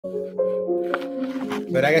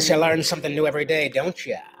But I guess you learn something new every day, don't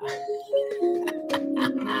you?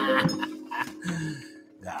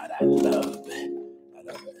 God, I love being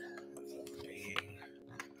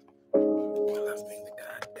the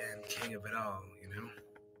goddamn king of it all, you know?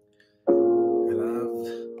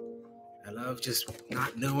 I love just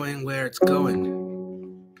not knowing where it's going,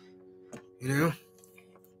 you know?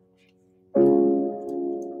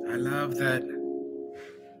 I love that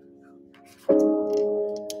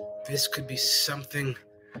this could be something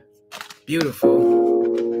beautiful,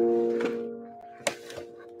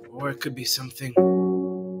 or it could be something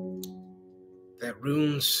that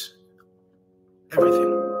ruins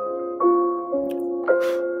everything.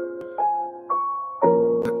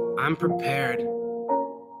 But I'm prepared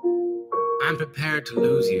to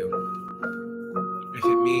lose you if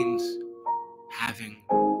it means having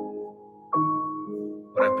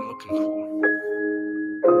what I've been looking for.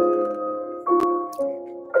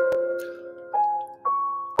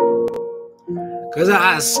 'Cause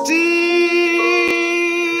I still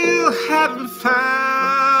haven't found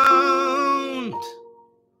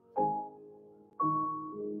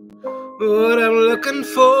what I'm looking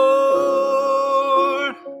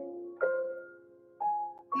for.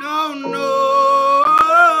 No.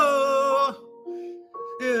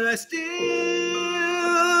 I still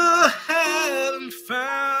haven't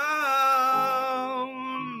found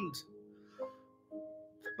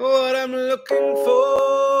what I'm looking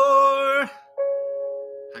for.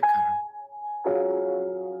 Hi, Karen.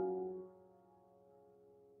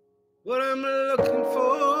 What I'm looking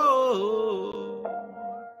for.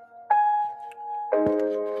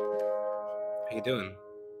 How you doing?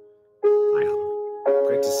 Hi, Albert.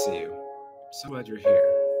 Great to see you. I'm so glad you're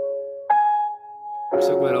here. I'm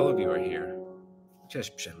so glad all of you are here.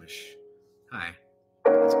 Cześć, Przemyś. Hi.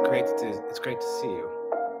 It's great to see you.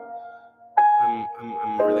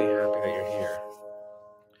 I'm really happy that you're here.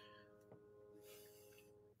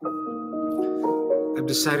 I've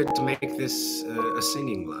decided to make this a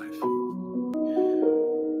singing live.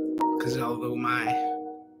 Because although my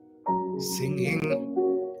singing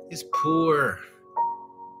is poor,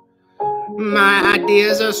 my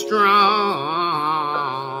ideas are strong.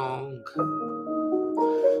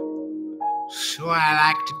 So I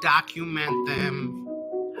like to document them.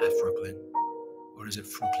 Hi, Brooklyn. Or is it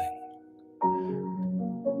Brooklyn?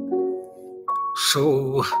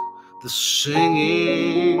 So the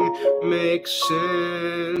singing makes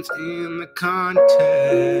sense in the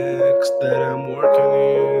context that I'm working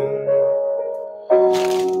in.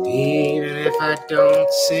 Even if I don't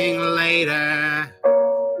sing later,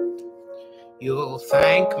 you'll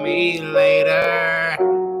thank me later,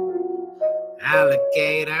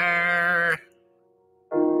 alligator.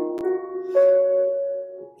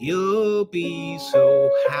 You'll be so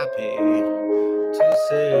happy to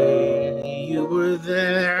say you were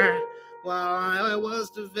there while I was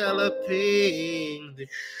developing the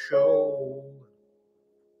show.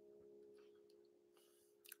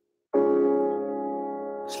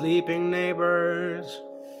 Sleeping neighbors,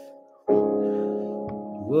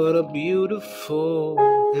 what a beautiful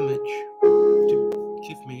image to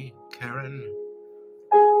give me, Karen.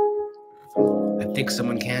 I think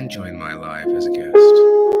someone can join my live as a guest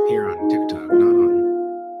here on TikTok, not on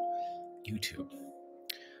YouTube.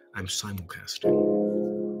 I'm simulcasting.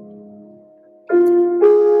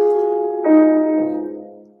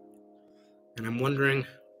 And I'm wondering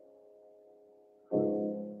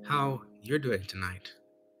how you're doing tonight.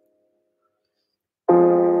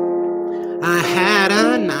 I had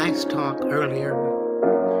a nice talk earlier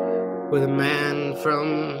with a man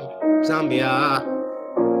from Zambia.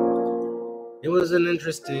 It was an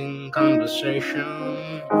interesting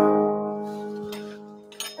conversation.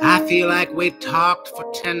 I feel like we talked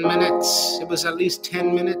for 10 minutes. It was at least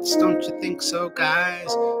 10 minutes, don't you think so, guys?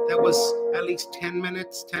 That was at least 10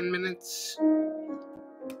 minutes, 10 minutes.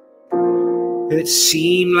 And it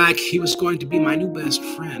seemed like he was going to be my new best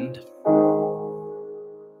friend.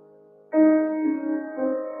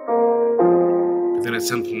 But then at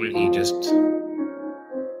some point he just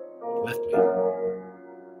left me.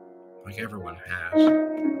 Like everyone has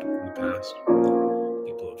in the past.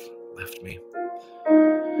 People have left me.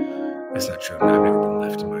 That's not true. I've never been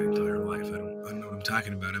left in my entire life. I don't know what I'm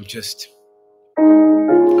talking about. I'm just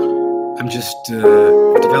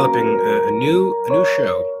developing a new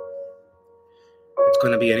show. It's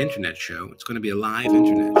going to be an internet show. It's going to be a live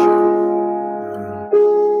internet show.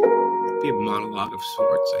 Be a monologue of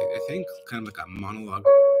sorts, I think. Kind of like a monologue,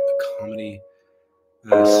 a comedy,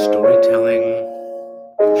 storytelling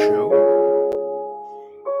show.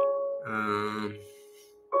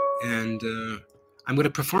 And I'm going to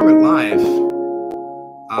perform it live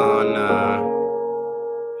on.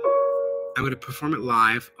 I'm going to perform it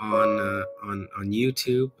live on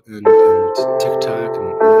YouTube and TikTok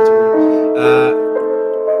and Instagram.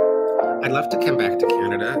 I'd love to come back to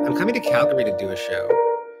Canada. I'm coming to Calgary to do a show.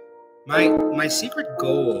 My secret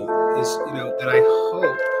goal is, that I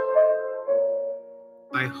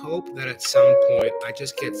hope that at some point I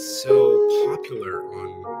just get so popular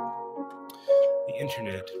on the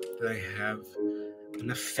internet that I have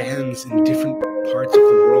enough fans in different parts of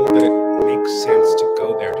the world that it makes sense to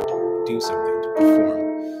go there to do something, to perform.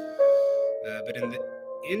 But in the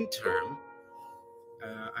interim,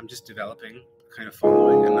 I'm just developing kind of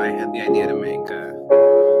following, and I had the idea to make a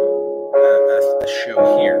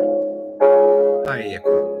show here. Hi,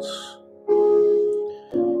 Equals.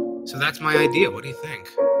 So that's my idea. What do you think?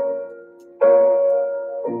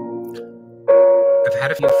 I've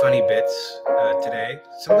had a few funny bits today.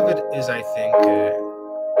 Some of it is, I think,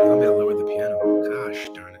 let me lower the piano. Gosh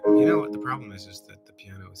darn it. You know what the problem is that the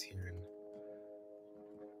piano is here.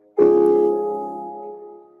 Let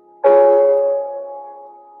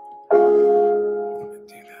me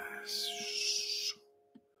do this.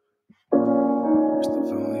 Here's the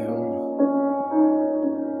volume.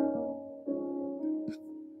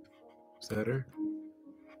 Is that better?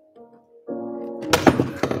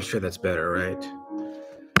 I'm sure that's better, right?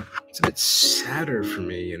 It's a bit sadder for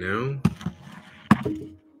me,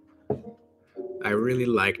 I really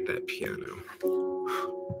like that piano.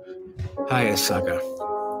 Hi, Asaga.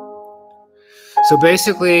 So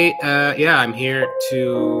basically, I'm here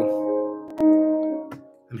to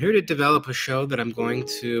develop a show that I'm going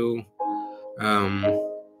to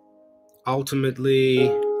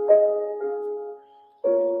ultimately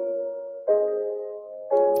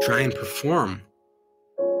try and perform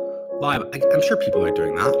live. I'm sure people are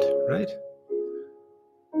doing that, right?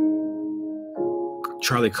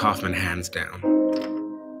 Charlie Kaufman, hands down.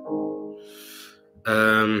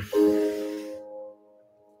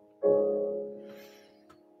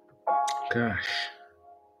 Gosh.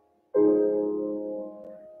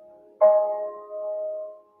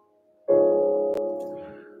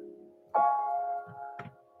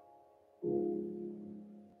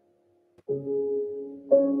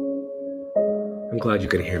 I'm glad you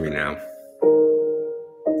can hear me now.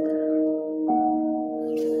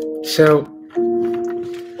 So,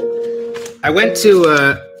 I went to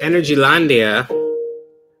Energylandia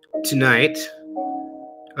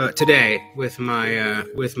today with my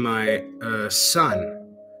son,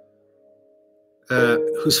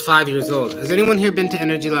 who's 5 years old. Has anyone here been to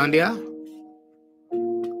Energylandia?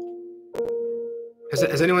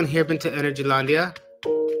 Has anyone here been to Energylandia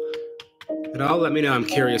at all? Let me know. I'm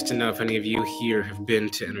curious to know if any of you here have been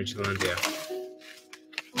to Energylandia.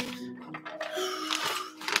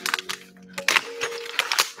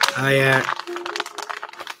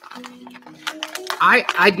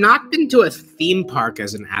 I'd not been to a theme park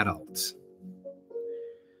as an adult.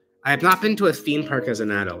 I have not been to a theme park as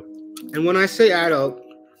an adult. And when I say adult,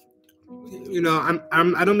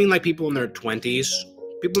 I don't mean like people in their 20s.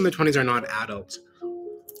 People in their 20s are not adults.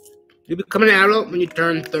 You become an adult when you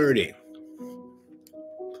turn 30.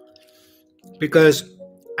 Because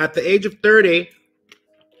at the age of 30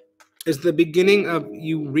 is the beginning of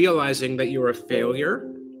you realizing that you're a failure.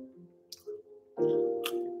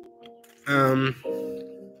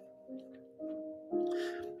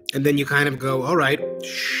 And then you kind of go, all right,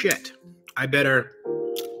 shit, I better,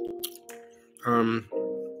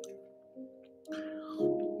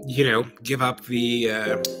 give up the,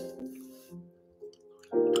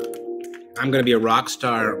 I'm going to be a rock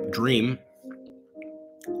star dream.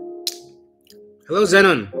 Hello,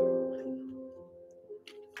 Zenon.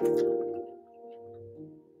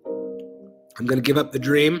 I'm going to give up the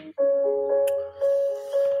dream.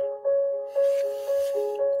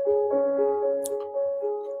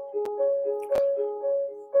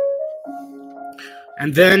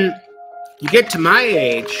 And then you get to my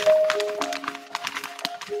age,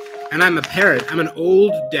 and I'm a parent. I'm an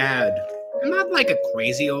old dad. I'm not like a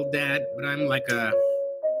crazy old dad, but I'm like I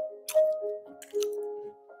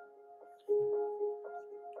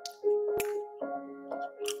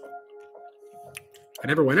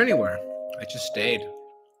never went anywhere. I just stayed.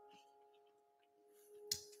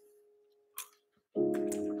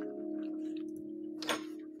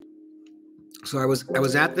 So I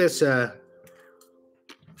was at this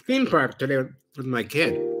theme park today with my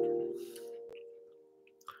kid.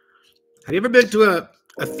 Have you ever been to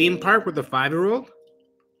a theme park with a 5-year-old?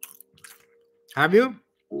 Have you?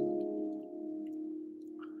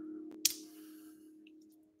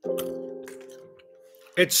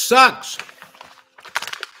 It sucks.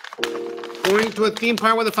 Going to a theme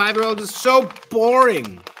park with a 5-year-old is so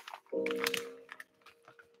boring.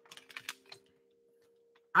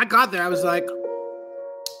 I got there, I was like,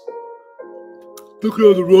 look at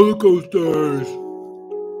all the roller coasters.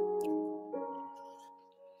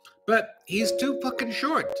 But he's too fucking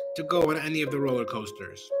short to go on any of the roller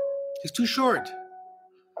coasters. He's too short.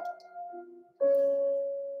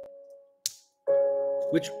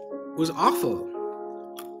 Which was awful.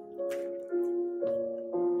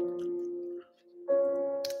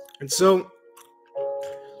 And so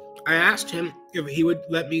I asked him if he would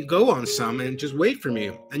let me go on some and just wait for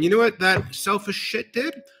me. And you know what that selfish shit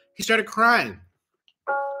did? He started crying.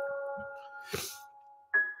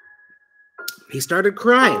 He started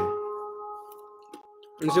crying.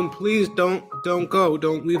 And said, please don't go.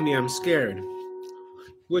 Don't leave me. I'm scared.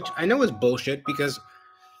 Which I know is bullshit because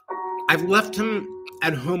I've left him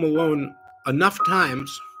at home alone enough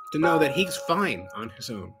times to know that he's fine on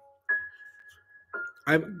his own.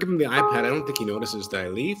 I've given him the iPad. I don't think he notices that I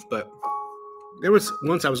leave, but there was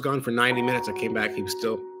once I was gone for 90 minutes. I came back. He was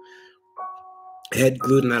still head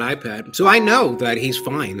glued in that iPad. So I know that he's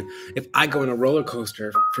fine if I go on a roller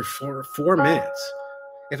coaster for 4 minutes.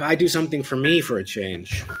 If I do something for me for a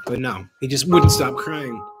change. But no, he just wouldn't stop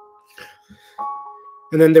crying.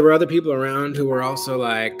 And then there were other people around who were also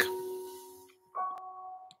like,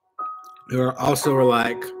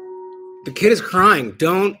 the kid is crying.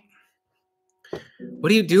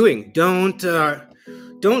 What are you doing? Don't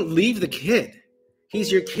leave the kid. He's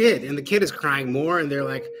your kid. And the kid is crying more, and they're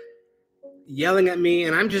like yelling at me,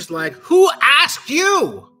 and I'm just like, who asked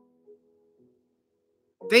you?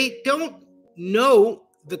 They don't know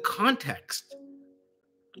the context.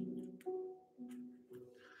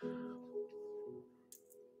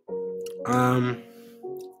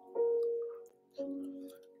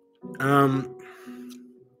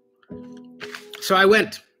 So I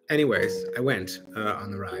went. Anyways, I went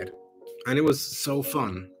on the ride, and it was so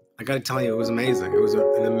fun. I gotta tell you, it was amazing. It was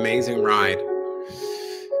an amazing ride.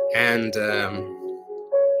 And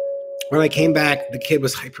when I came back, the kid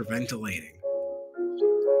was hyperventilating.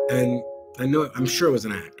 And I'm sure it was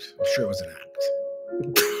an act.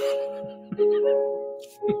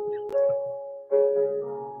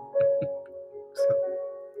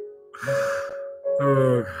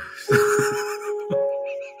 Oh.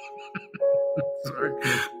 Sorry.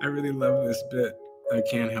 I really love this bit. I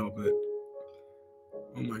can't help it.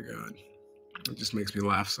 Oh my God. It just makes me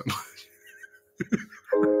laugh so much.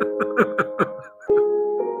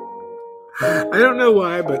 I don't know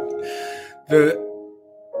why, but the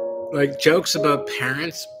jokes about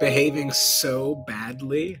parents behaving so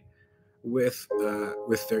badly with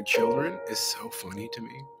their children is so funny to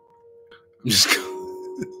me. I'm just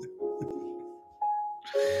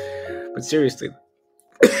but seriously,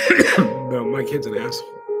 no, my kid's an asshole.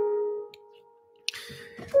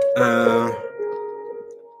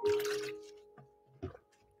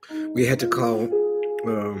 We had to call.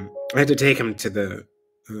 I had to take him to the.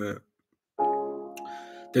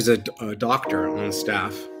 There's a doctor on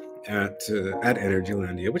staff at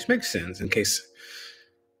Energylandia, which makes sense in case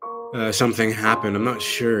something happened. I'm not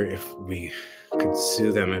sure if we could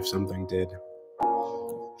sue them if something did.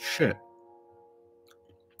 Shit.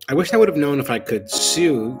 I wish I would have known if I could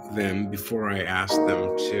sue them before I asked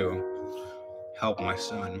them to help my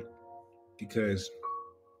son, because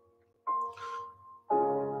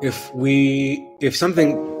if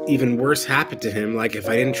something even worse happened to him, like if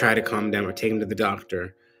I didn't try to calm down or take him to the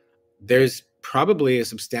doctor, there's probably a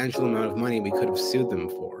substantial amount of money we could have sued them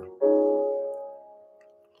for.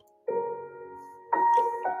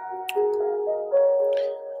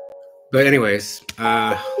 But anyways,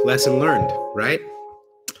 lesson learned, right?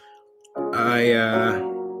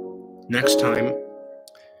 Next time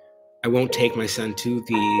I won't take my son to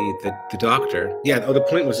the doctor. Yeah, the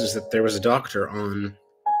point was is that there was a doctor on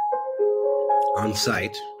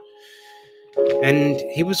site, and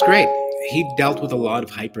he was great. He dealt with a lot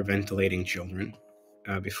of hyperventilating children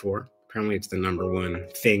before. Apparently it's the number one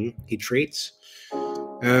thing he treats.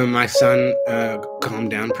 My son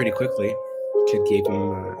calmed down pretty quickly. Kid gave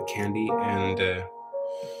him candy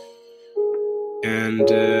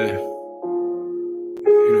and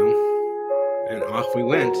and off we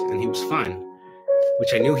went, and he was fine,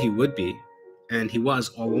 which I knew he would be, and he was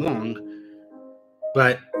all along,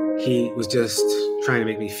 but he was just trying to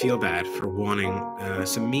make me feel bad for wanting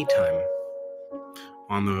some me time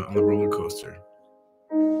on the roller coaster.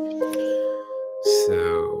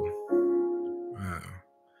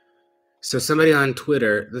 So somebody on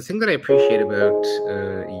Twitter, the thing that I appreciate about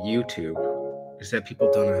YouTube is that people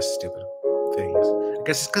don't ask stupid things. I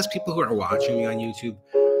guess it's because people who are watching me on YouTube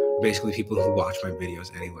basically people who watch my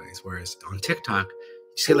videos anyways. Whereas on TikTok,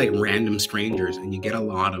 you just get like random strangers and you get a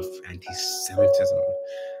lot of anti-Semitism.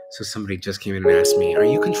 So somebody just came in and asked me, are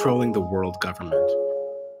you controlling the world government?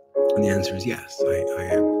 And the answer is yes, I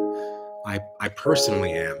am. I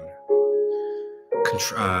personally am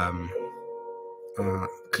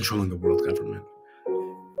controlling the world government.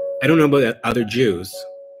 I don't know about other Jews.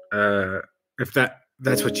 If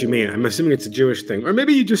that's what you mean. I'm assuming it's a Jewish thing. Or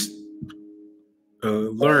maybe you just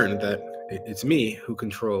learn that it's me who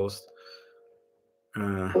controls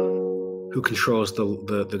the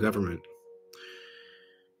government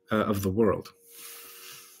of the world,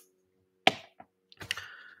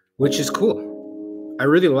 which is cool. I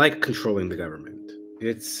really like controlling the government.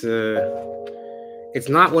 It's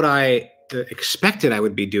not what I expected I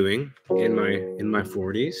would be doing in my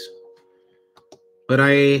 40s, but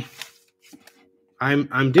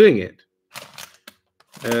I'm doing it.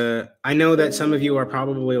 I know that some of you are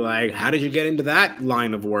probably like, how did you get into that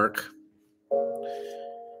line of work?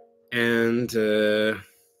 And I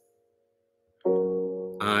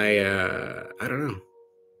don't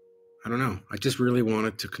know. I just really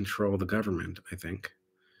wanted to control the government, I think.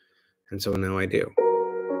 And so now I do.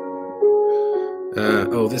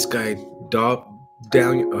 This guy down.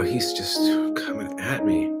 Oh, he's just coming at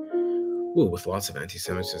me. Ooh, with lots of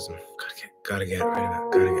anti-Semitism. Gotta get rid of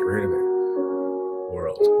it. Gotta get rid of it.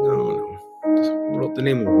 World. No. World. The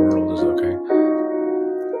name of world is okay.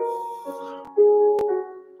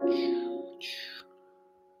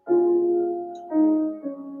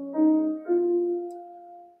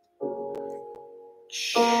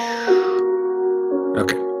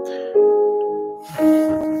 Okay.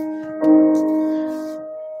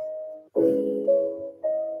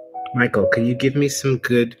 Michael, can you give me some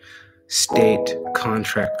good state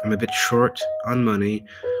contract? I'm a bit short on money.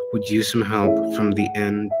 Would use some help from the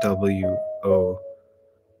NWO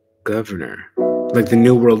governor. Like the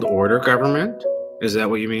New World Order government? Is that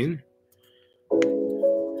what you mean?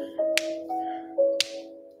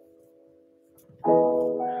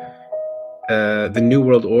 The New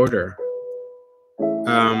World Order.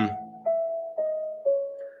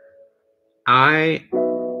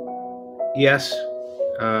 Yes,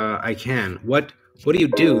 I can. What do you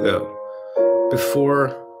do though?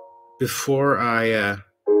 Before I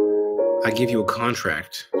give you a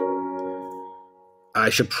contract, I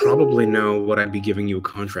should probably know what I'd be giving you a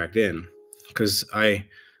contract in, because the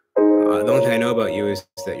only thing I know about you is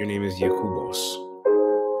that your name is Yakubos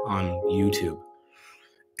on YouTube,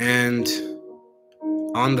 and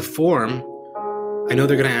on the form, I know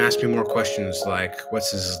they're gonna ask me more questions like,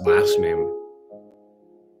 what's his last name?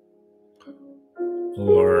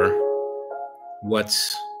 Or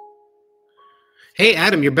what's... Hey,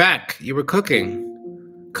 Adam, you're back. You were cooking.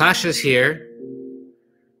 Kasha's here,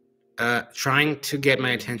 trying to get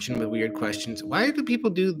my attention with weird questions. Why do people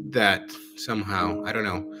do that somehow? I don't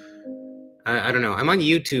know. I don't know. I'm on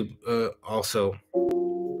YouTube also,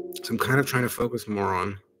 so I'm kind of trying to focus more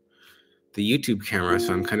on the YouTube camera,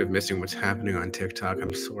 so I'm kind of missing what's happening on TikTok.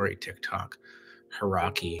 I'm sorry, TikTok.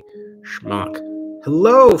 Haraki. Schmuck.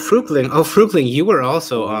 Hello, Fruitling. Oh, Fruitling, you were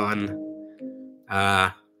also on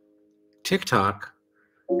TikTok,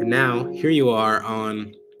 and now here you are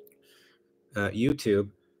on YouTube.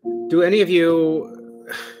 Do any of you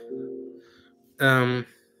do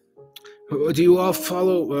you all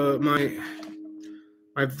follow my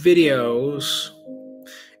videos?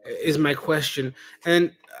 Is my question.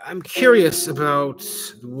 And I'm curious about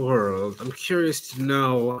the world. I'm curious to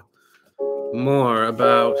know more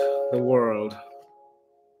about the world.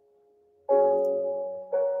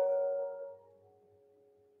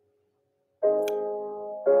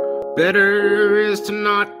 Better is to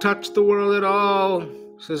not touch the world at all,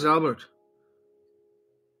 says Albert.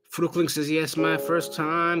 Fruckling says, yes, my first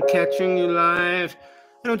time catching you live.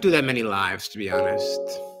 I don't do that many lives, to be honest.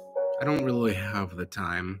 I don't really have the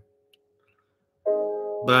time.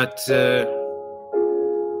 But, and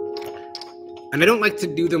I don't like to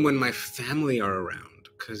do them when my family are around,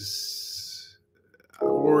 because,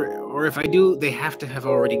 or if I do, they have to have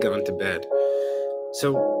already gone to bed.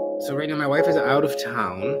 So right now my wife is out of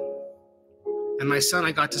town, and my son,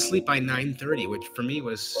 I got to sleep by 9:30, which for me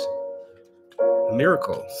was a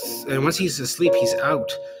miracle. And once he's asleep, he's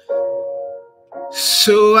out.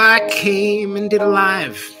 So I came and did a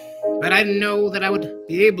live, but I didn't know that I would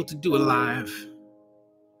be able to do a live.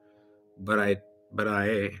 But I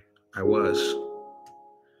was.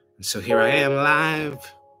 And so here I am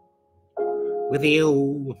live with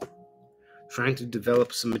you, trying to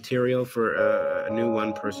develop some material for a new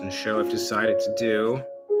one-person show I've decided to do.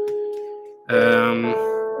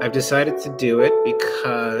 I've decided to do it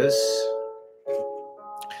because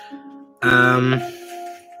I've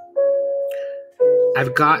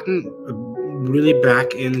gotten really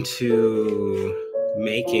back into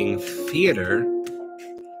making theater,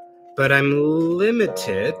 but I'm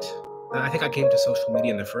limited. I think I came to social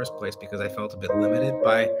media in the first place because I felt a bit limited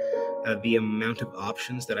by the amount of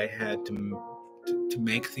options that I had to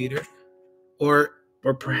make theater, or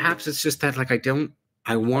perhaps it's just that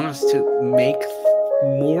I want us to make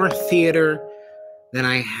more theater than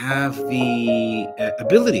I have the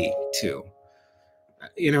ability to.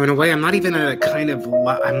 In a way, I'm not even a kind of.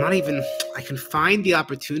 I'm not even. I can find the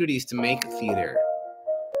opportunities to make theater,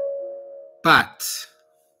 but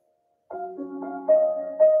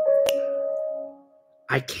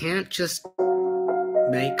I can't just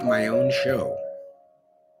make my own show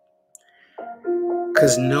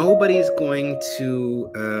because nobody's going to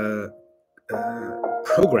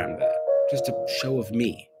program that. Just a show of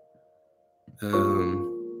me.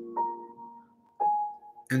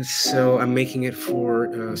 And so I'm making it for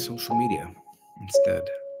social media instead.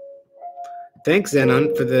 Thanks,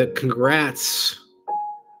 Zenon, for the congrats.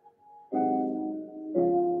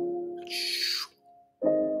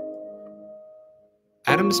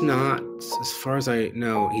 Adam's not, as far as I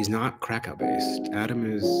know, he's not Krakow based.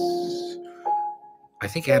 I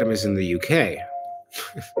think Adam is in the UK.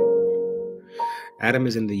 Adam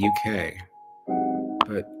is in the UK.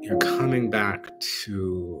 But you're coming back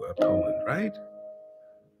to Poland, right?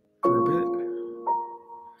 For a bit?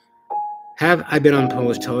 Have I been on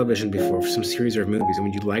Polish television before for some series or movies? And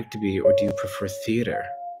would you like to be, or do you prefer theater?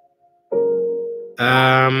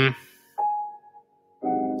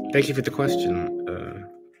 Thank you for the question.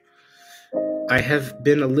 I have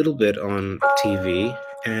been a little bit on TV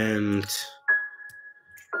and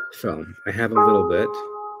film. I have a little bit.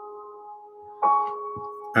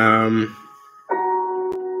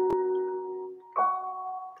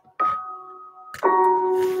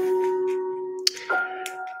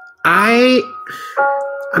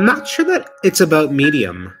 I'm not sure that it's about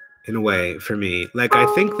medium in a way for me. Like, I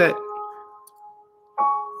think that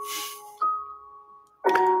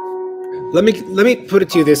let me put it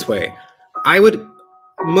to you this way.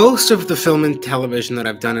 Most of the film and television that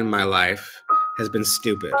I've done in my life has been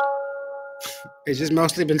stupid. It's just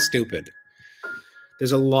mostly been stupid.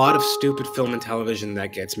 There's a lot of stupid film and television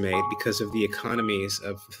that gets made because of the economies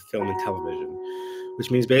of film and television, which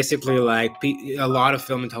means basically like a lot of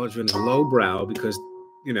film and television is lowbrow because,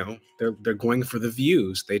 they're going for the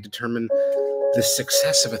views. They determine the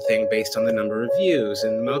success of a thing based on the number of views,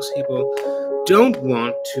 and most people don't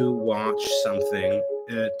want to watch something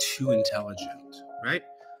too intelligent, right?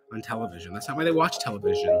 On television. That's not why they watch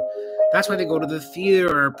television. That's why they go to the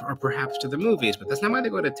theater or perhaps to the movies, but that's not why they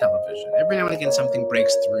go to television. Every now and again something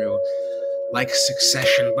breaks through, like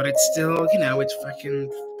Succession, but it's still, it's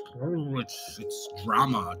fucking, it's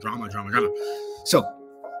drama. So,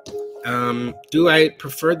 do I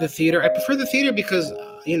prefer the theater? I prefer the theater because,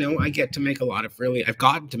 I've gotten to make a lot of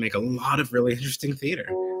really interesting theater.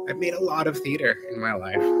 I've made a lot of theater in my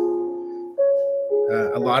life.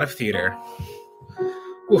 A lot of theater.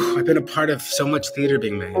 I've been a part of so much theater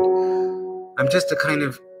being made. I'm just a kind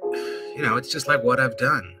of, it's just like what I've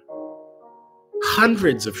done.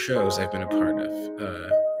 Hundreds of shows I've been a part of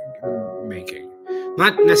making.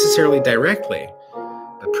 Not necessarily directly,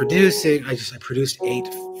 but producing. I produced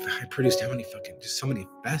how many just so many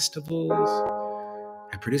festivals.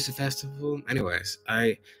 I produced a festival. Anyways,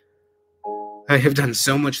 I have done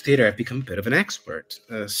so much theater. I've become a bit of an expert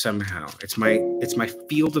somehow. It's my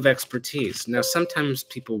field of expertise. Now, sometimes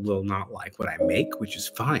people will not like what I make, which is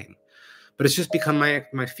fine, but it's just become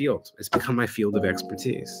my field. It's become my field of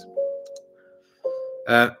expertise.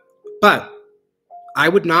 But I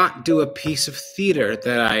would not do a piece of theater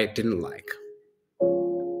that I didn't like.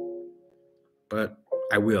 But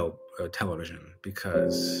I will television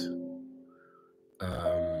because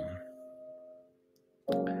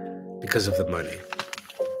of the money.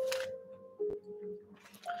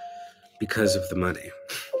 Because of the money,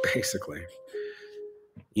 basically.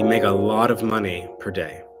 You make a lot of money per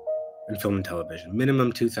day in film and television.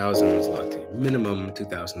 Minimum 2,000 zloty. Minimum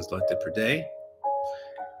 2,000 zloty per day.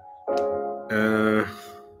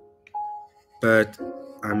 But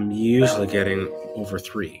I'm usually getting over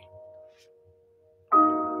 3.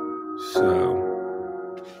 So,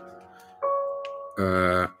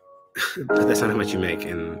 but that's not how much you make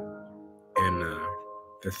in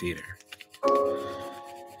the theater.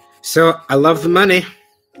 So I love the money,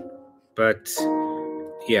 but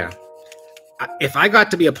yeah, if I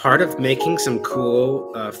got to be a part of making some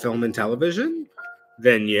cool film and television,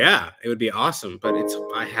 then yeah, it would be awesome. But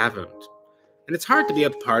I haven't, and it's hard to be a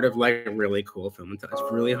part of like a really cool film and television.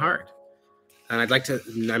 It's really hard. And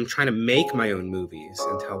I'm trying to make my own movies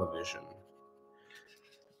and television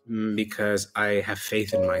because I have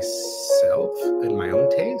faith in myself, in my own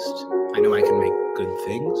taste. I know I can make good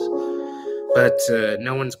things, but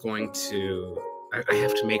no one's going to. I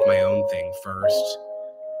have to make my own thing first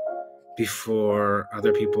before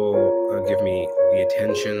other people give me the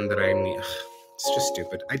attention that I need. It's just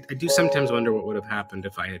stupid. I do sometimes wonder what would have happened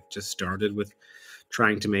if I had just started with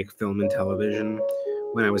trying to make film and television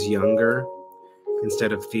when I was younger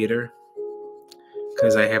instead of theater,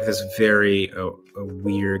 because I have this very a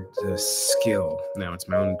weird skill. Now it's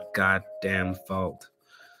my own goddamn fault.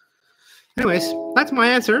 Anyways, that's my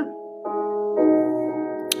answer.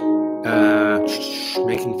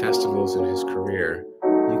 Making festivals in his career.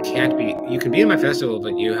 You can be in my festival,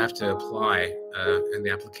 but you have to apply, and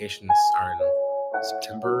the applications are in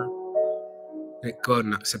September. They go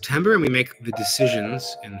in September, and we make the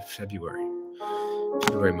decisions in February,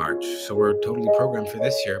 March. So we're totally programmed for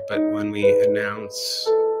this year, but when we announce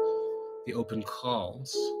the open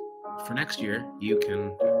calls for next year, you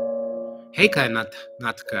can. Hey,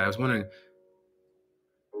 Natka, I was wondering,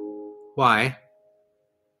 why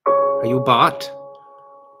are you a bot?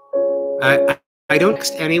 I don't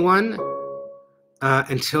text anyone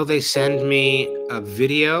until they send me a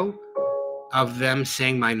video of them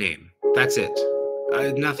saying my name. That's it.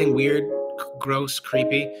 Nothing weird, gross,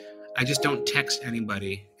 creepy. I just don't text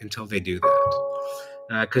anybody until they do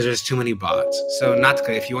that. Because there's too many bots. So Natka,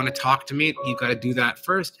 if you want to talk to me, you've got to do that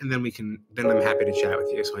first, and then I'm happy to chat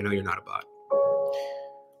with you, so I know you're not a bot.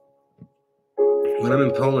 When I'm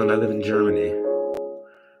in Poland, I live in Germany.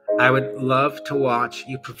 I would love to watch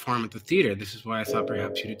you perform at the theater. This is why I thought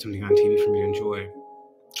perhaps you did something on TV for me to enjoy.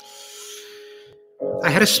 I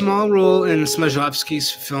had a small role in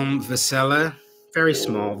Smajowski's film Vesela. Very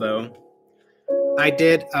small, though. I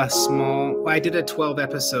did a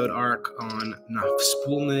 12-episode arc on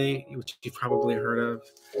Wspólny, which you've probably heard of.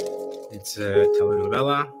 It's a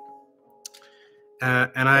telenovela.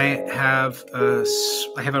 And I have a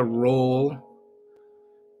role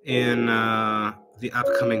in the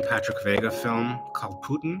upcoming Patrick Vega film called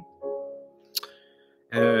Putin.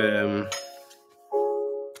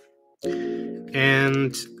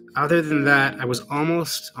 And other than that, I was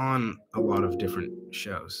almost on a lot of different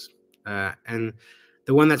shows. And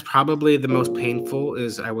the one that's probably the most painful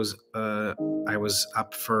is I was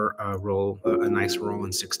up for a nice role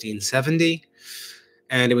in 1670,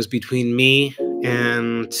 and it was between me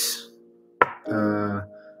and a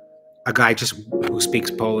guy who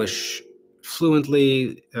speaks Polish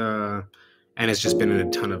fluently, and has just been in a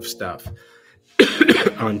ton of stuff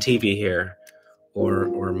on TV here,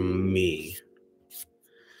 or me.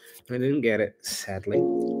 I didn't get it, sadly.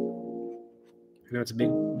 I know it's a big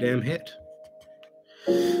damn hit.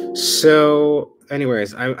 So,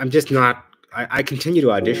 anyways, I'm just not. I continue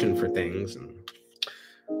to audition for things,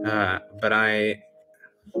 but I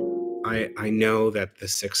know that the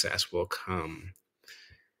success will come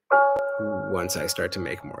once I start to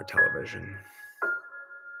make more television.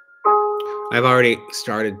 I've already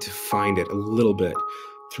started to find it a little bit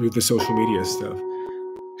through the social media stuff.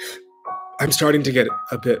 I'm starting to get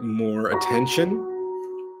a bit more attention.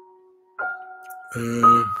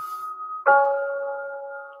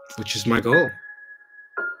 Which is my goal.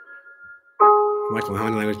 Michael, how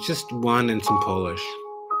many languages? Just one and some Polish.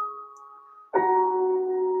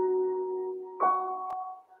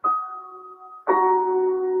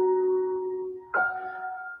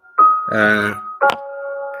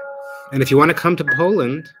 And if you want to come to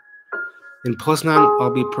Poland, in Poznan, I'll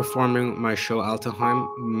be performing my show Altaheim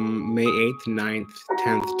May 8th, 9th,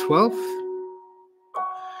 10th, 12th.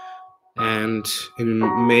 And in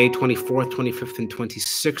May 24th, 25th, and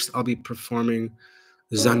 26th, I'll be performing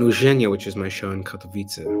Zanurzenia, which is my show in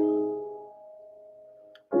Katowice.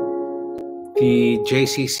 The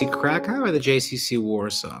JCC Krakow or the JCC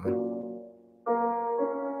Warsaw?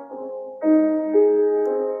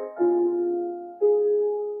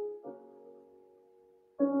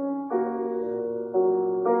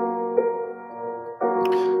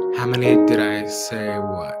 How many did I say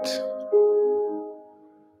what?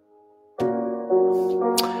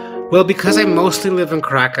 Well, because I mostly live in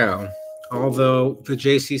Krakow, although the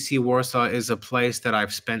JCC Warsaw is a place that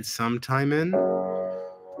I've spent some time in,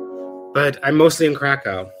 but I'm mostly in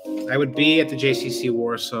Krakow. I would be at the JCC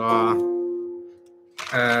Warsaw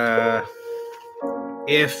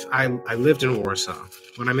if I lived in Warsaw.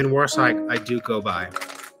 When I'm in Warsaw, I do go by.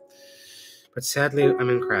 But sadly, I'm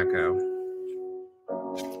in Krakow.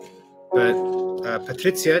 But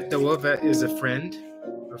Patricia Dawowa is a friend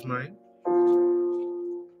of mine.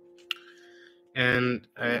 And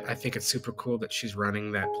I think it's super cool that she's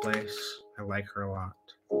running that place. I like her a lot.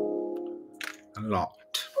 A lot.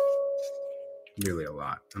 Really a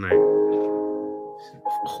lot. And I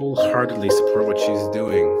wholeheartedly support what she's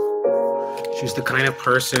doing. She's the kind of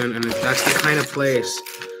person, and that's the kind of place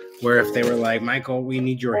where if they were like, Michael, we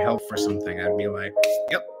need your help for something, I'd be like,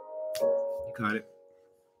 yep, you got it.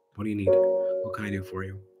 What do you need? What can I do for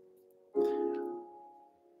you?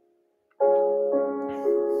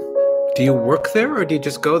 Do you work there or do you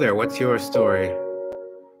just go there? What's your story?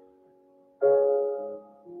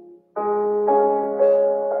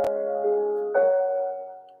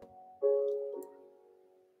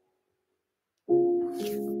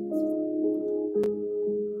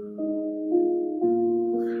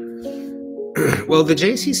 Well, the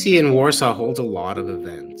JCC in Warsaw holds a lot of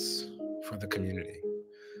events for the community.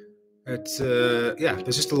 It's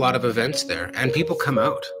there's just a lot of events there, and people come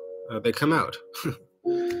out. They come out.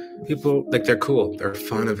 People, like, they're cool. They're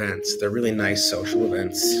fun events. They're really nice social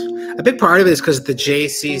events. A big part of it is because the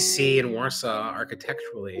JCC in Warsaw,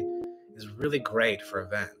 architecturally, is really great for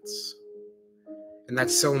events, and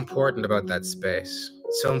that's so important about that space.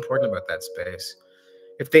 It's so important about that space.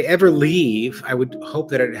 If they ever leave, I would hope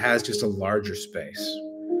that it has just a larger space,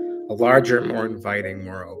 a larger, more inviting,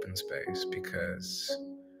 more open space, because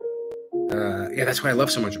that's what I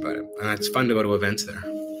love so much about it. And it's fun to go to events there.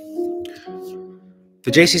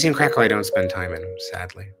 The JCC in Krakow I don't spend time in,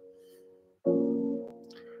 sadly.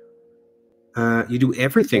 You do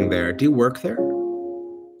everything there. Do you work there?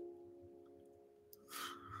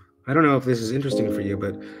 I don't know if this is interesting for you,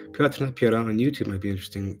 but Piotr Piora on YouTube might be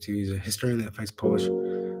interesting to use a historian that fights Polish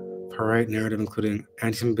far-right narrative, including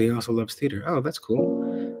anti-Semitism, but he also loves theater. Oh, that's cool.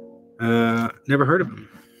 Never heard of him.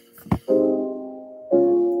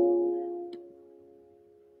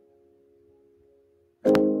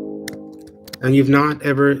 And you've not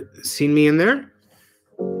ever seen me in there?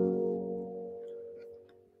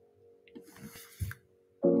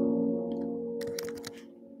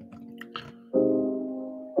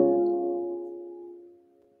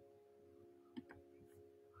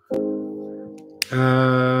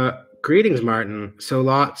 Greetings, Martin. So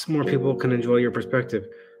lots more people can enjoy your perspective.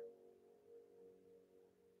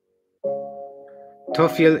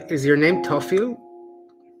 Tofil, is your name Tofil?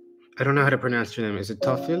 I don't know how to pronounce your name. Is it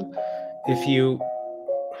Tofil?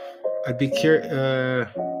 I'd be curious.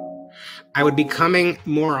 I would be coming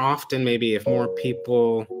more often, maybe, if more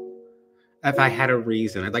people, if I had a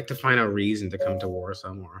reason. I'd like to find a reason to come to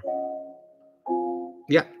Warsaw more.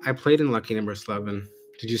 Yeah, I played in Lucky Number 11.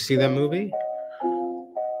 Did you see that movie?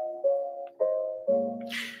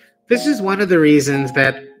 This is one of the reasons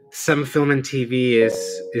that some film and TV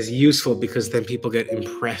is useful, because then people get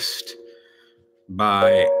impressed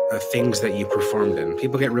by things that you performed in.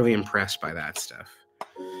 People get really impressed by that stuff.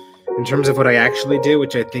 In terms of what I actually do,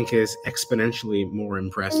 which I think is exponentially more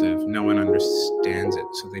impressive, no one understands it,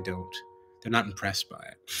 so they're not impressed by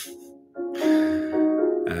it.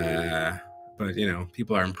 But,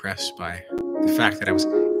 people are impressed by the fact that I was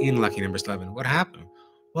in Lucky Number 11. What happened?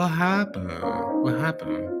 What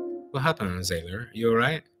happened, Zaylor? You all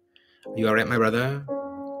right? You all right, my brother?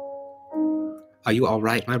 Are you all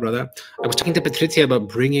right, my brother? I was talking to Patricia about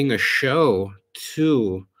bringing a show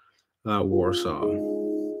to Warsaw.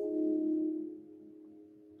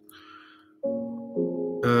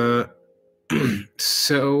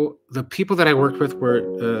 So the people that I worked with were,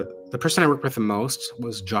 the person I worked with the most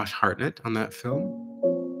was Josh Hartnett on that film.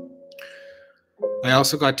 I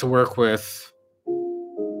also got to work with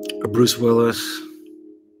Bruce Willis,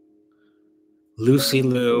 Lucy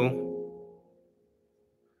Liu,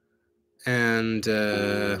 and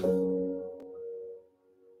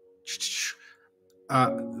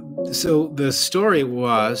so the story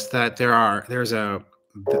was that there's a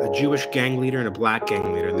Jewish gang leader and a black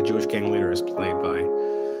gang leader, and the Jewish gang leader is played by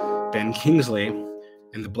Ben Kingsley,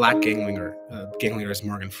 and the black gang leader is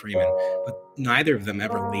Morgan Freeman. But neither of them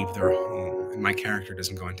ever leave their home, and my character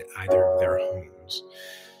doesn't go into either of their homes.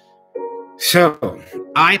 So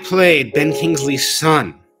I played Ben Kingsley's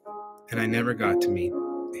son, and I never got to meet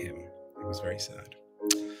him. It was very sad.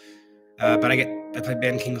 But I played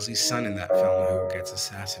Ben Kingsley's son in that film, who gets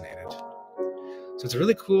assassinated. So it's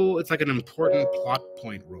really cool. It's like an important plot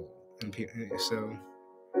point role. And so,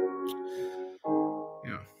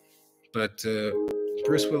 yeah. But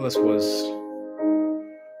Bruce Willis was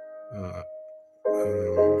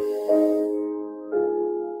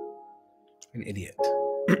an idiot,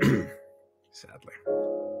 sadly.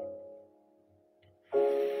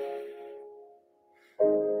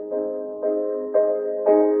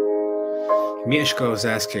 Mieszko is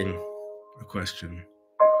asking a question.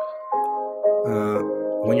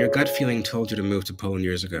 When your gut feeling told you to move to Poland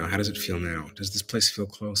years ago, how does it feel now? Does this place feel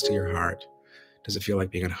close to your heart? Does it feel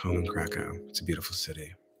like being at home in Krakow? It's a beautiful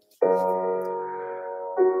city.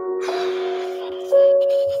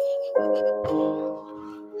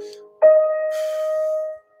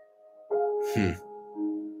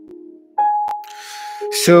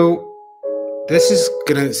 So, this is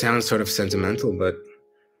gonna sound sort of sentimental, but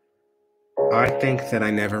I think that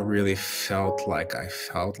I never really felt like I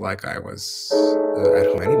was at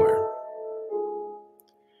home anywhere.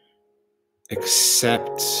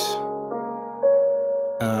 Except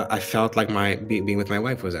I felt like being with my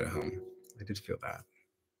wife was at home. I did feel that.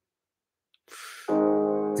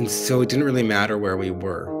 And so it didn't really matter where we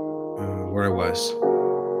were, where I was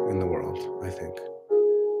in the world, I think.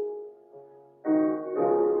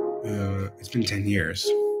 It's been 10 years.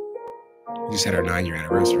 We just had our 9-year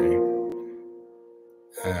anniversary.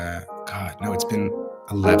 God, no, it's been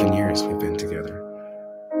 11 years we've been together,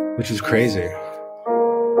 which is crazy.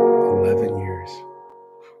 11 years.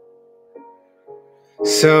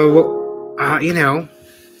 So, I'm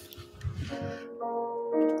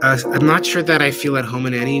not sure that I feel at home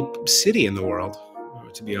in any city in the world,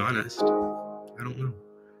 to be honest. I don't know.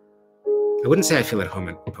 I wouldn't say I feel at home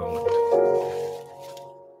in Poland.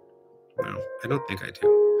 No, I don't think I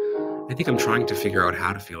do. I think I'm trying to figure out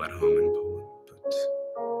how to feel at home in Poland, but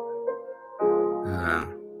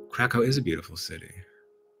Krakow is a beautiful city.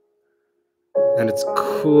 And it's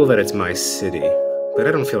cool that it's my city, but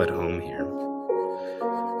I don't feel at home here.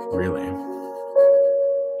 Really.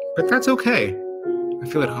 But that's okay. I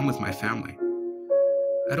feel at home with my family.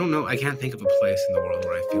 I don't know. I can't think of a place in the world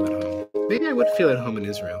where I feel at home. Maybe I would feel at home in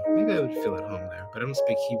Israel. Maybe I would feel at home there, but I don't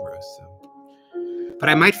speak Hebrew, so. But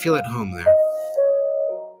I might feel at home there.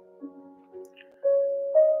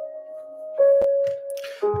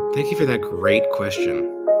 Thank you for that great question.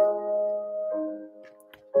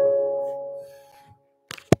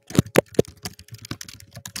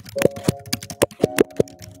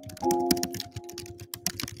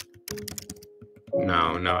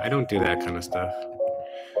 No, I don't do that kind of stuff.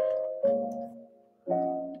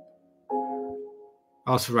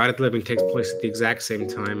 Also, Ride at the Living takes place at the exact same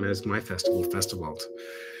time as my festival, Festivalt.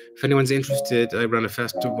 If anyone's interested, I run a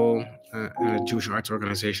festival in a Jewish arts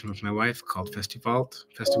organization with my wife called Festivalt,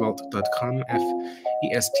 festivalt.com,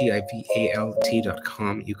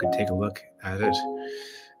 festivalt.com. You can take a look at it.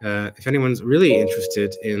 If anyone's really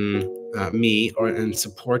interested in me or in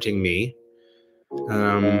supporting me,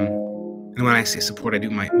 and when I say support, I do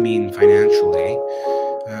mean financially,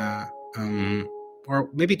 or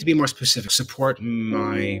maybe to be more specific, support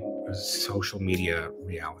my social media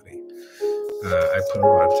reality. I put a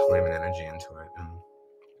lot of time and energy into it.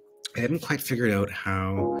 I haven't quite figured out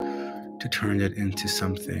how to turn it into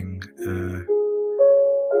something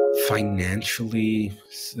financially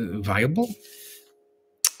viable.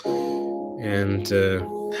 And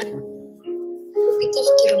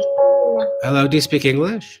hello, do you speak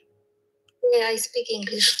English? Yeah, I speak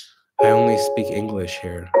English. I only speak English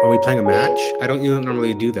here. Are we playing a match? You don't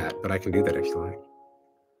normally do that, but I can do that if you like.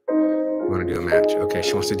 You want to do a match? Okay,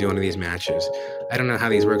 she wants to do one of these matches. I don't know how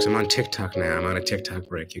these works. I'm on TikTok now. I'm on a TikTok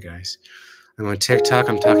break, you guys. I'm on TikTok.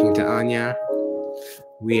 I'm talking to Anya.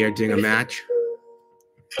 We are doing a match.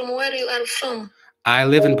 From where you are from? I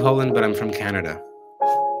live in Poland, but I'm from Canada.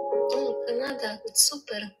 Oh, Canada. That's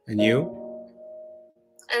super. And you?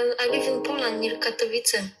 I live in Poland, near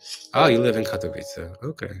Katowice. Oh, you live in Katowice.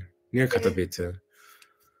 Okay. Near Katowice.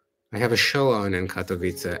 I have a show on in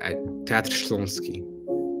Katowice at Teatr Śląski.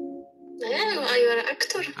 Yeah, are you an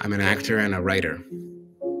actor? I'm an actor and a writer.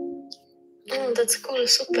 Oh, that's cool.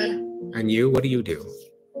 Super. And you? What do you do?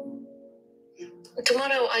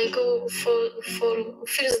 Tomorrow I go for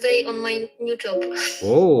first day on my new job.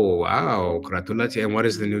 Oh, wow. Gratulacje. And what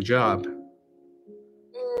is the new job?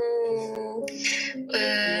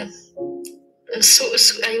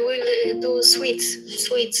 I will do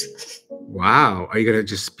sweets. Wow. Are you going to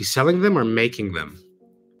just be selling them or making them?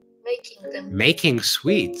 Making them. Making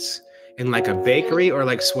sweets? In like a bakery or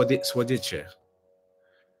like słodycze? Słodycze.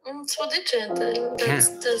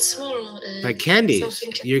 That's small. Like candies.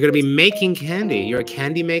 You're going to be making candy. You're a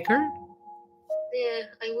candy maker? Yeah,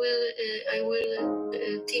 I will learn. I will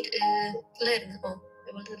learn.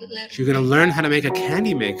 So you're going to learn how to make a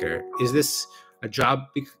candy maker. Is this a job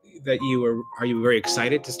that are you very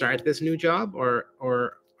excited to start this new job, or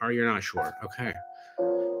are you not sure? Okay.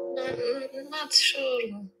 Not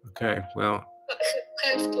sure. Okay, well.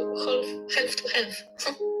 Half to half.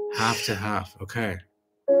 Half to half. Okay.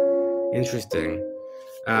 Interesting.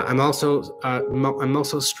 I'm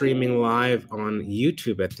also streaming live on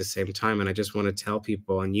YouTube at the same time, and I just want to tell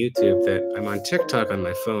people on YouTube that I'm on TikTok on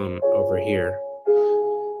my phone over here,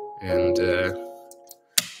 and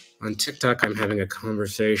on TikTok I'm having a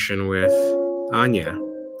conversation with Anya.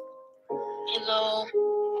 Hello.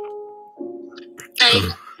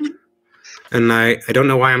 Hi. And I don't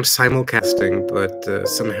know why I'm simulcasting, but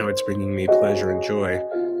somehow it's bringing me pleasure and joy.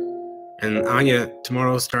 And Anya,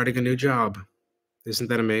 tomorrow's starting a new job. Isn't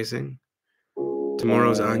that amazing?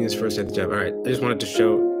 Tomorrow's Anya's first day at the job. All right, I just wanted to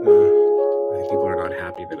show. I think people are not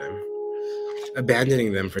happy that I'm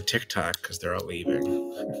abandoning them for TikTok because they're all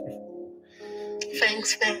leaving.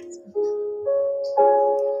 Thanks.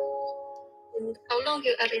 How long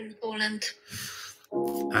you are in Poland?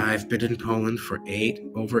 I've been in Poland for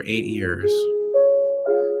over 8 years.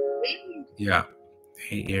 Really? Yeah,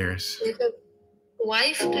 8 years. Do you have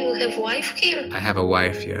wife? Do you have wife here? I have a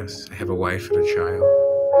wife, yes. I have a wife and a child.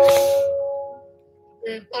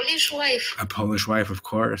 A Polish wife? A Polish wife, of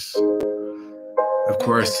course. Of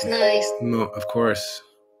course. That's nice. No, of course.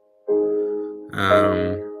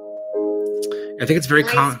 I think it's very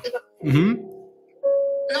common.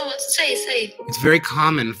 No, say. It's very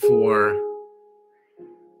common for.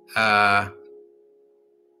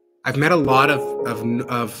 I've met a lot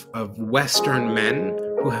of Western men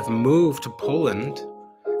who have moved to Poland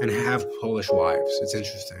and have Polish wives. It's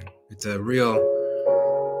interesting. It's a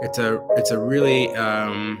really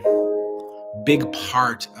big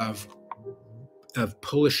part of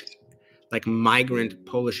Polish, like migrant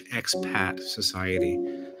Polish expat society.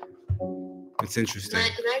 It's interesting.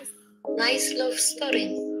 Nice love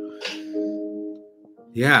story.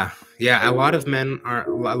 Yeah. A lot of men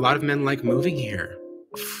like moving here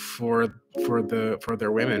for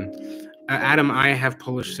their women. Adam, I have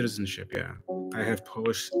Polish citizenship. Yeah, I have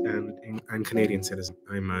Polish and Canadian citizen.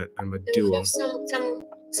 I'm a dual. You have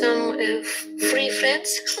some free friends.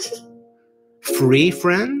 Free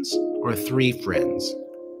friends or 3 friends?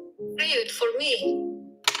 Free for me.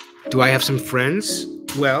 Do I have some friends?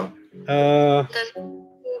 Well, That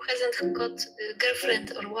who hasn't got a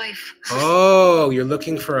girlfriend or wife. Oh, you're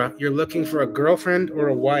looking for a girlfriend or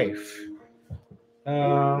a wife?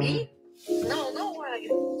 Me? No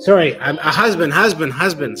wife. Sorry, I'm a husband.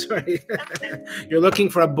 Sorry. You're looking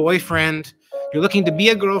for a boyfriend. You're looking to be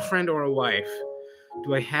a girlfriend or a wife.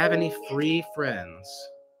 Do I have any free friends?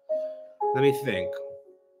 Let me think.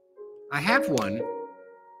 I have one.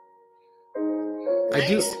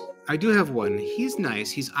 Nice. I do have one. He's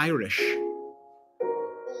nice. He's Irish.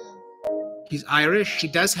 He's Irish.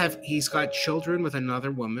 He's got children with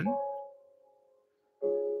another woman.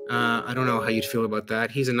 I don't know how you'd feel about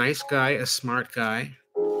that. He's a nice guy, a smart guy.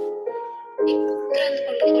 Big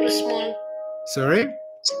children or small? Sorry?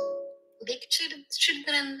 Big children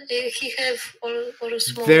he have or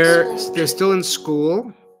small? They're still in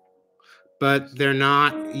school, but they're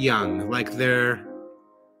not young. Like they're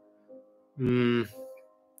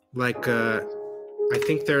I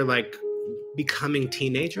think they're like becoming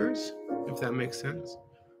teenagers, if that makes sense.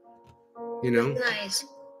 You know? Nice.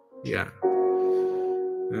 Yeah.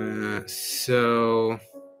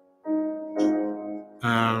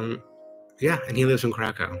 Yeah, and he lives in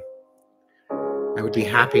Krakow. I would be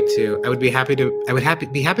happy to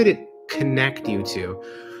connect you two.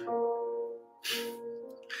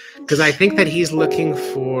 Because I think that he's looking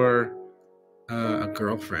for a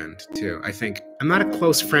girlfriend too. I think I'm not a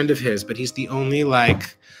close friend of his, but he's the only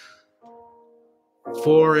like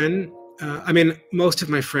foreign. I mean, most of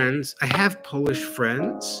my friends, I have Polish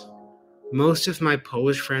friends. Most of my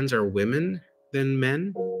Polish friends are women than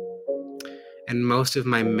men, and most of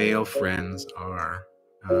my male friends are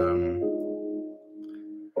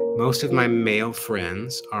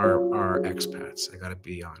expats. I gotta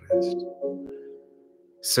be honest.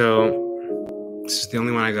 So this is the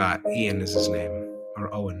only one I got. Ian is his name, or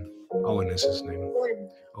Owen. Owen is his name.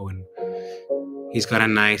 Owen. He's got a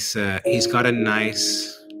nice.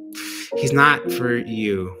 He's not for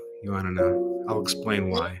you. You want to know? I'll explain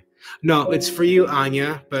why. No, it's for you,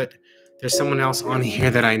 Anya. But there's someone else on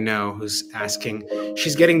here that I know who's asking.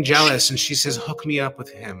 She's getting jealous, and she says, "Hook me up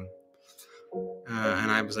with him."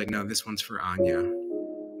 And I was like, "No, this one's for Anya."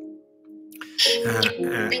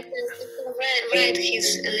 Write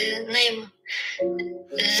his name.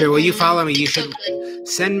 So will you follow me? You should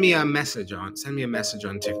send me a message on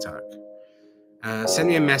TikTok. Send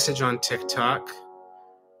me a message on TikTok,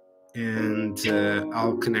 and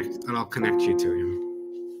I'll connect you to him.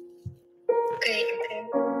 Okay.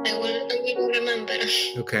 I will remember.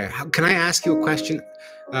 Okay. Can I ask you a question?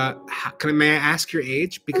 May I ask your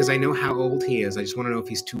age? Because I know how old he is. I just want to know if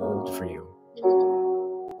he's too old for you.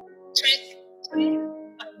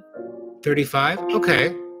 35?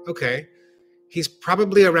 Okay. He's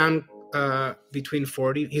probably around between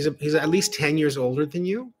 40. He's at least 10 years older than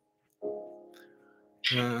you.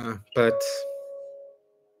 But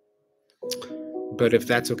if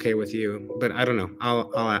that's okay with you, but I don't know.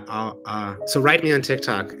 I'll so write me on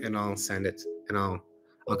TikTok and I'll send it and I'll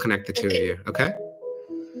connect the two of you. Okay.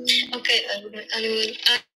 Okay, I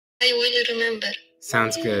will remember.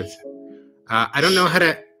 Sounds good. I don't know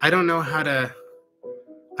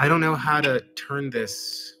how to turn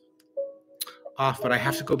this off, but I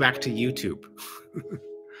have to go back to YouTube.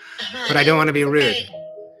 But I don't want to be rude. Okay.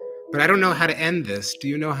 But I don't know how to end this. Do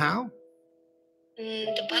you know how?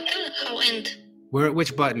 The button? How end?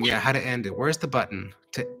 Which button? Yeah, how to end it. Where's the button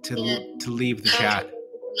to leave the chat?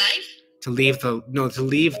 Live? To leave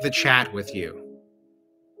the chat with you.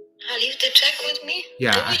 Leave the chat with me?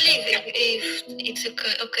 Yeah. I will leave if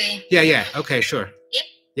it's okay. Yeah. Okay, sure. Yeah.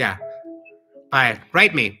 Yeah. Bye.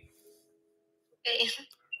 Write me. Okay.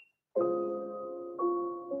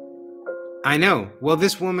 I know. Well,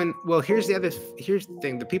 this woman. Well, here's the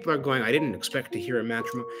thing. The people are going. I didn't expect to hear a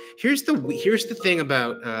matrimony. Here's the thing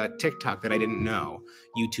about TikTok that I didn't know.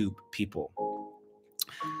 YouTube people.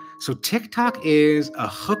 So TikTok is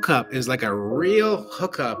like a real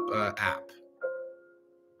hookup app.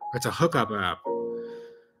 It's a hookup app.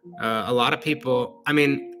 A lot of people. I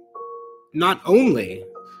mean, not only,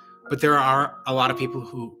 but there are a lot of people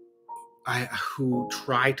who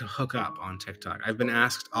try to hook up on TikTok. I've been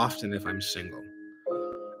asked often if I'm single.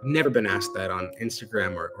 Never been asked that on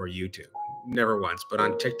Instagram or YouTube. Never once, but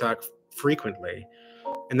on TikTok frequently.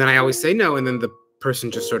 And then I always say no, and then the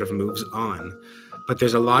person just sort of moves on. But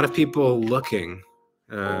there's a lot of people looking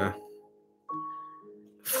on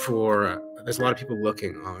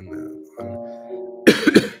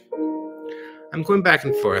I'm going back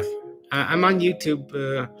and forth. I'm on YouTube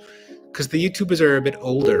because the YouTubers are a bit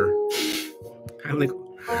older. I'm like,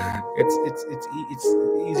 it's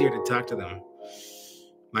easier to talk to them.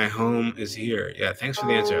 My home is here. Yeah, thanks for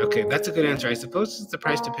the answer. Okay, that's a good answer. I suppose it's the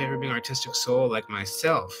price to pay for being an artistic soul like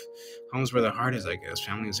myself. Home's where the heart is, I guess.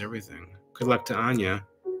 Family is everything. Good luck to Anya.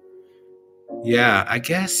 Yeah, I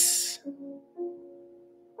guess,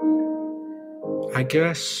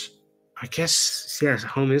 yes,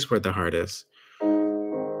 home is where the heart is.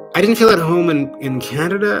 I didn't feel at home in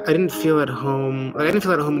Canada. I didn't feel at home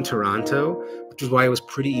in Toronto, which is why it was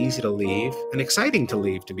pretty easy to leave and exciting to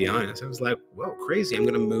leave, to be honest. I was like, whoa, crazy. I'm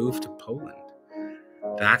going to move to Poland.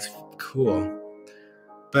 That's cool.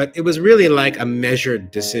 But it was really like a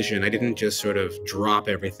measured decision. I didn't just sort of drop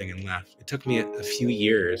everything and left. It took me a few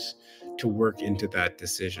years to work into that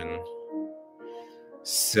decision.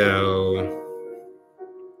 So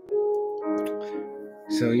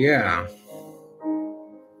yeah.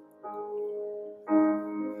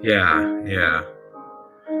 Yeah.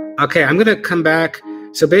 Okay, I'm going to come back.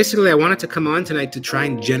 So basically, I wanted to come on tonight to try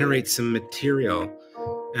and generate some material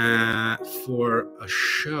for a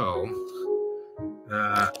show.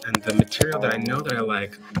 And the material that I know that I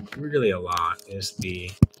like really a lot is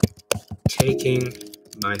the taking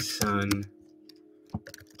my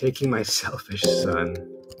selfish son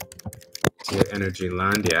to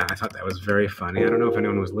Energylandia. I thought that was very funny. I don't know if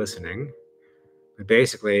anyone was listening. But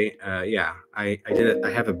basically, yeah, I did it.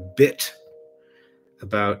 I have a bit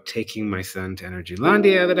about taking my son to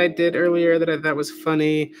Energylandia that I did earlier that I thought was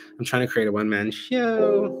funny. I'm trying to create a one-man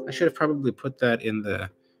show. I should have probably put that in the...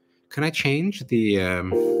 Can I change the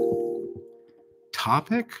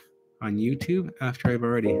topic on YouTube after I've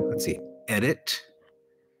already... Let's see. Edit.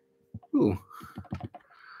 Ooh.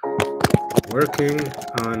 Working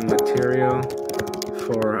on material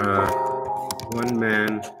for a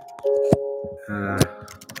one-man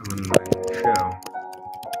online show.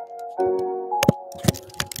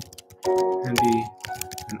 And be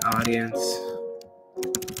an audience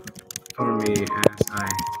for me as I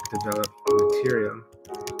develop material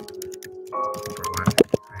for what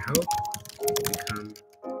I hope will become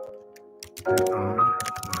an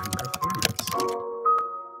online performance.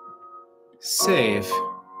 Save.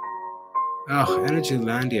 Oh,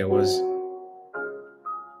 Energylandia was...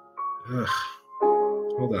 Ugh.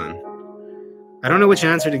 Hold on. I don't know which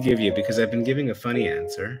answer to give you because I've been giving a funny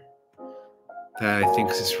answer that I think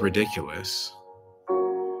is ridiculous,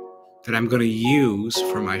 that I'm going to use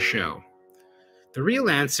for my show. The real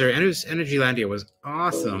answer, Energylandia was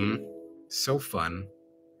awesome. So fun.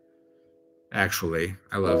 Actually,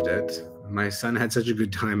 I loved it. My son had such a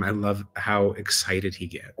good time. I love how excited he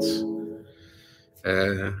gets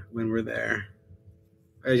when we're there.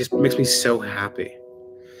 It just makes me so happy.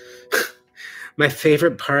 My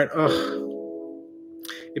favorite part,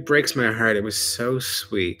 it breaks my heart. It was so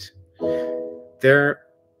sweet. There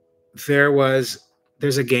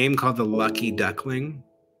there's a game called the Lucky Duckling,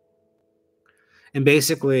 and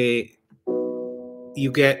basically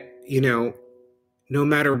you get, no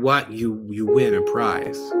matter what, you win a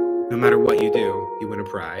prize. No matter what you do, you win a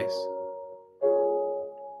prize.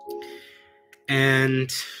 And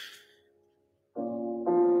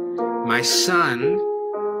my son,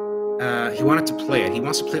 he wanted to play it. He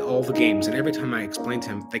wants to play all the games, and every time I explain to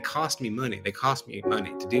him, they cost me money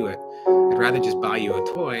to do it. I'd rather just buy you a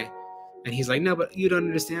toy. And he's like, no, but you don't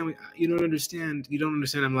understand. You don't understand.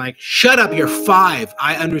 I'm like, shut up, you're 5.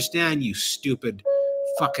 I understand, you stupid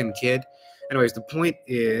fucking kid. Anyways, the point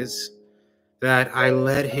is that I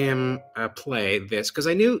let him play this because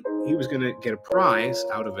I knew he was going to get a prize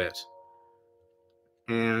out of it.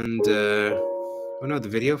 And, oh no, the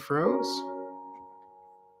video froze?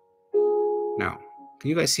 No. Can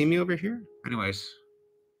you guys see me over here? Anyways.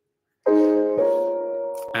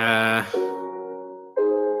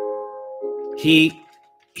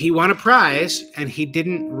 He won a prize, and he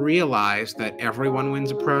didn't realize that everyone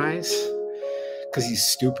wins a prize because he's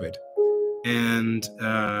stupid. And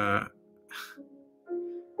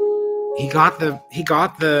he got the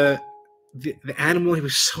animal. He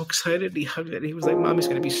was so excited. He hugged it. He was like, "Mommy's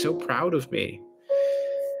gonna be so proud of me,"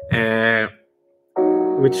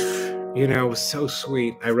 which was so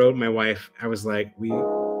sweet. I wrote my wife. I was like, "We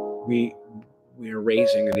are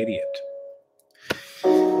raising an idiot."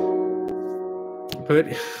 But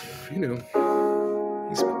he's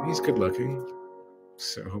good looking,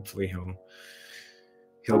 so hopefully he'll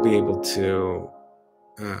be able to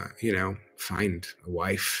find a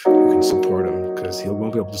wife who can support him, because he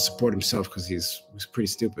won't be able to support himself because he's pretty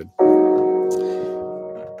stupid.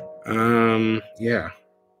 Yeah.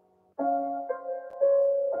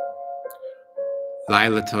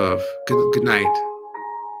 Laila Tov. Good night.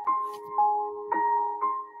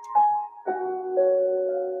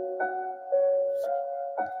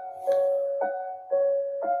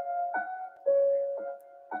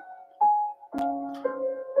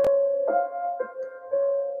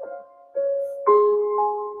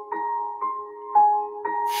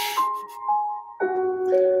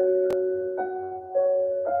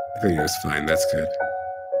 The video's fine. That's good.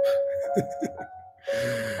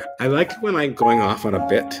 I like when I'm going off on a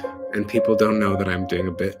bit and people don't know that I'm doing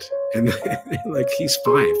a bit, and like, he's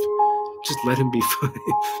 5. Just let him be 5.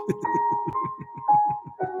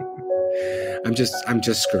 I'm just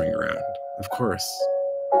screwing around, of course.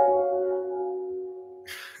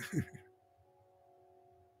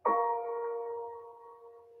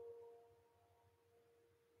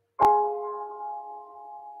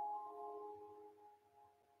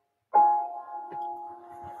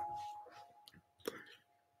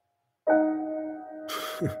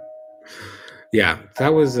 Yeah,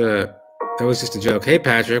 that was just a joke. Hey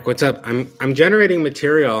Patrick, what's up? I'm generating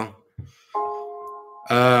material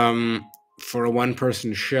for a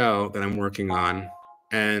one-person show that I'm working on,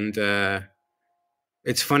 and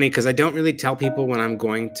it's funny because I don't really tell people when I'm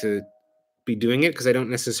going to be doing it, because I don't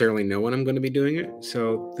necessarily know when I'm going to be doing it.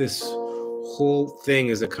 So this whole thing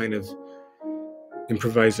is a kind of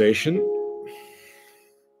improvisation.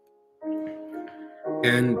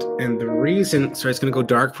 And the reason, sorry, it's going to go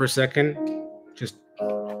dark for a second.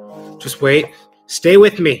 Just wait. Stay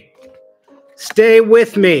with me.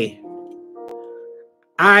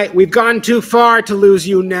 We've gone too far to lose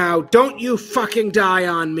you now. Don't you fucking die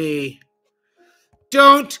on me.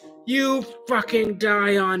 Don't you fucking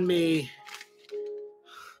die on me.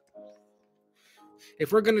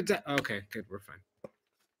 If we're gonna die, okay, good, we're fine.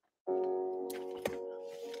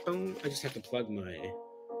 Boom. I just have to plug my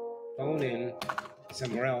phone in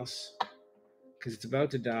somewhere else because it's about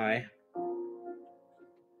to die,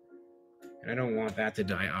 and I don't want that to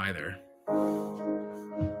die either.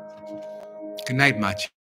 Good night, Machi.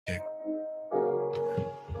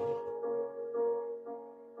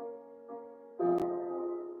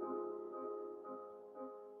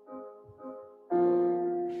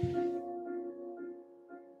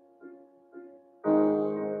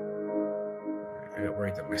 I got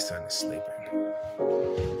worried that my son is sleeping.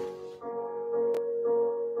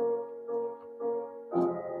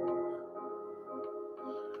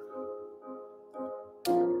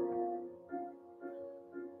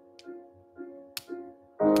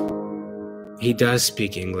 He does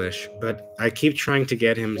speak English, but I keep trying to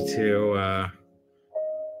get him to,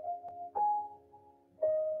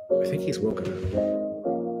 I think he's woken up.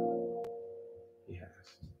 He has.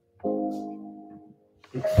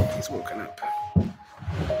 He's woken up.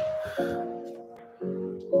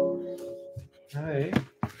 Hi.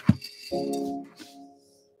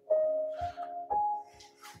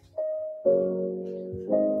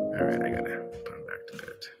 All right, I gotta put him back to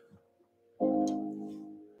bed.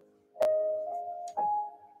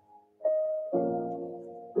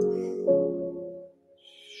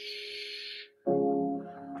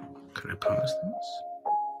 caused this?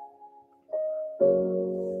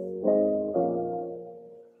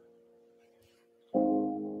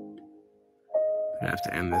 I have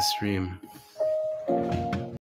to end this stream.